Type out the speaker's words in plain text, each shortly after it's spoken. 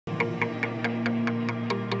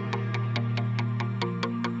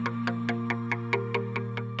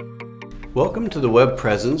Welcome to the web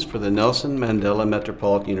presence for the Nelson Mandela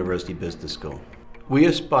Metropolitan University Business School. We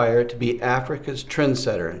aspire to be Africa's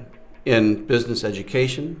trendsetter in business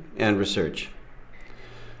education and research.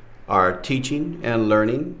 Our teaching and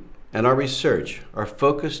learning and our research are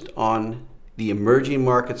focused on the emerging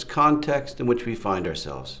markets context in which we find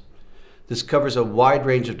ourselves. This covers a wide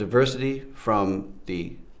range of diversity from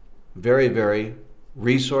the very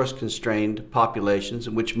resource-constrained populations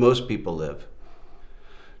in which most people live,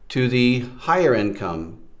 to the higher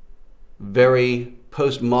income, very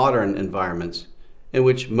postmodern environments in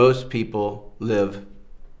which most people live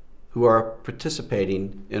who are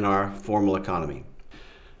participating in our formal economy.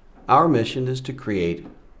 Our mission is to create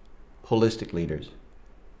holistic leaders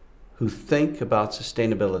who think about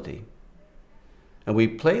sustainability. And we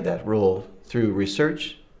play that role through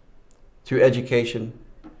research, through education,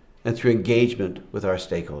 and through engagement with our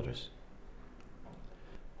stakeholders.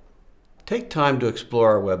 Take time to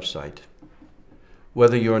explore our website.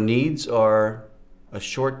 Whether your needs are a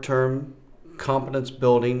short-term competence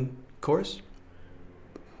building course,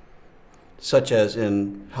 such as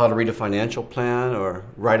in how to read a financial plan or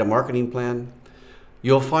write a marketing plan,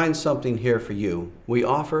 you'll find something here for you. We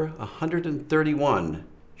offer 131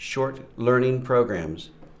 short learning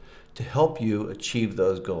programs to help you achieve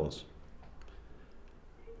those goals.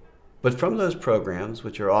 But from those programs,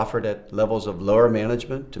 which are offered at levels of lower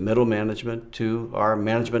management to middle management to our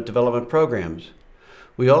management development programs,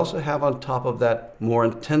 we also have on top of that more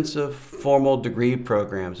intensive formal degree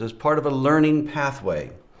programs as part of a learning pathway.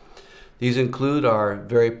 These include our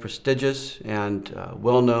very prestigious and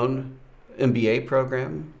well-known MBA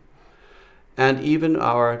program and even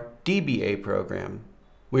our DBA program.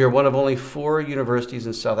 We are one of only 4 universities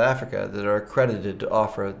in South Africa that are accredited to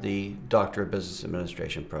offer the Doctor of Business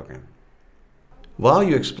Administration program. While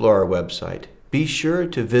you explore our website, be sure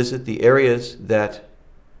to visit the areas that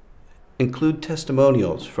include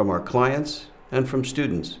testimonials from our clients and from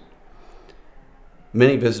students.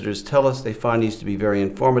 Many visitors tell us they find these to be very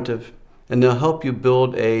informative, and they'll help you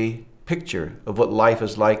build a picture of what life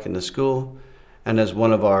is like in the school and as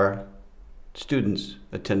one of our students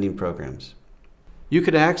attending programs. You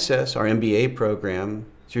can access our MBA program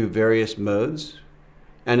through various modes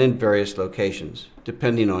and in various locations,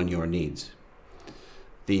 depending on your needs.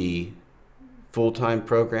 The full-time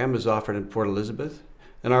program is offered in Port Elizabeth,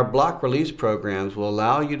 and our block release programs will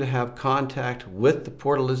allow you to have contact with the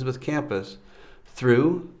Port Elizabeth campus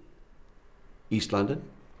through East London,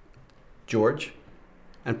 George,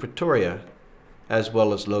 and Pretoria, as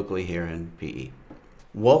well as locally here in PE.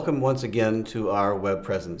 Welcome once again to our web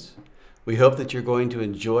presence. We hope that you're going to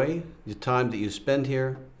enjoy the time that you spend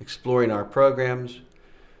here exploring our programs,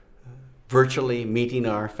 virtually meeting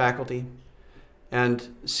our faculty,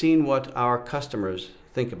 and seeing what our customers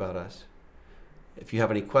think about us. If you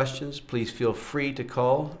have any questions, please feel free to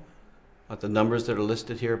call at the numbers that are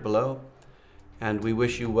listed here below, and we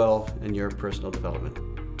wish you well in your personal development.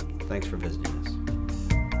 Thanks for visiting us.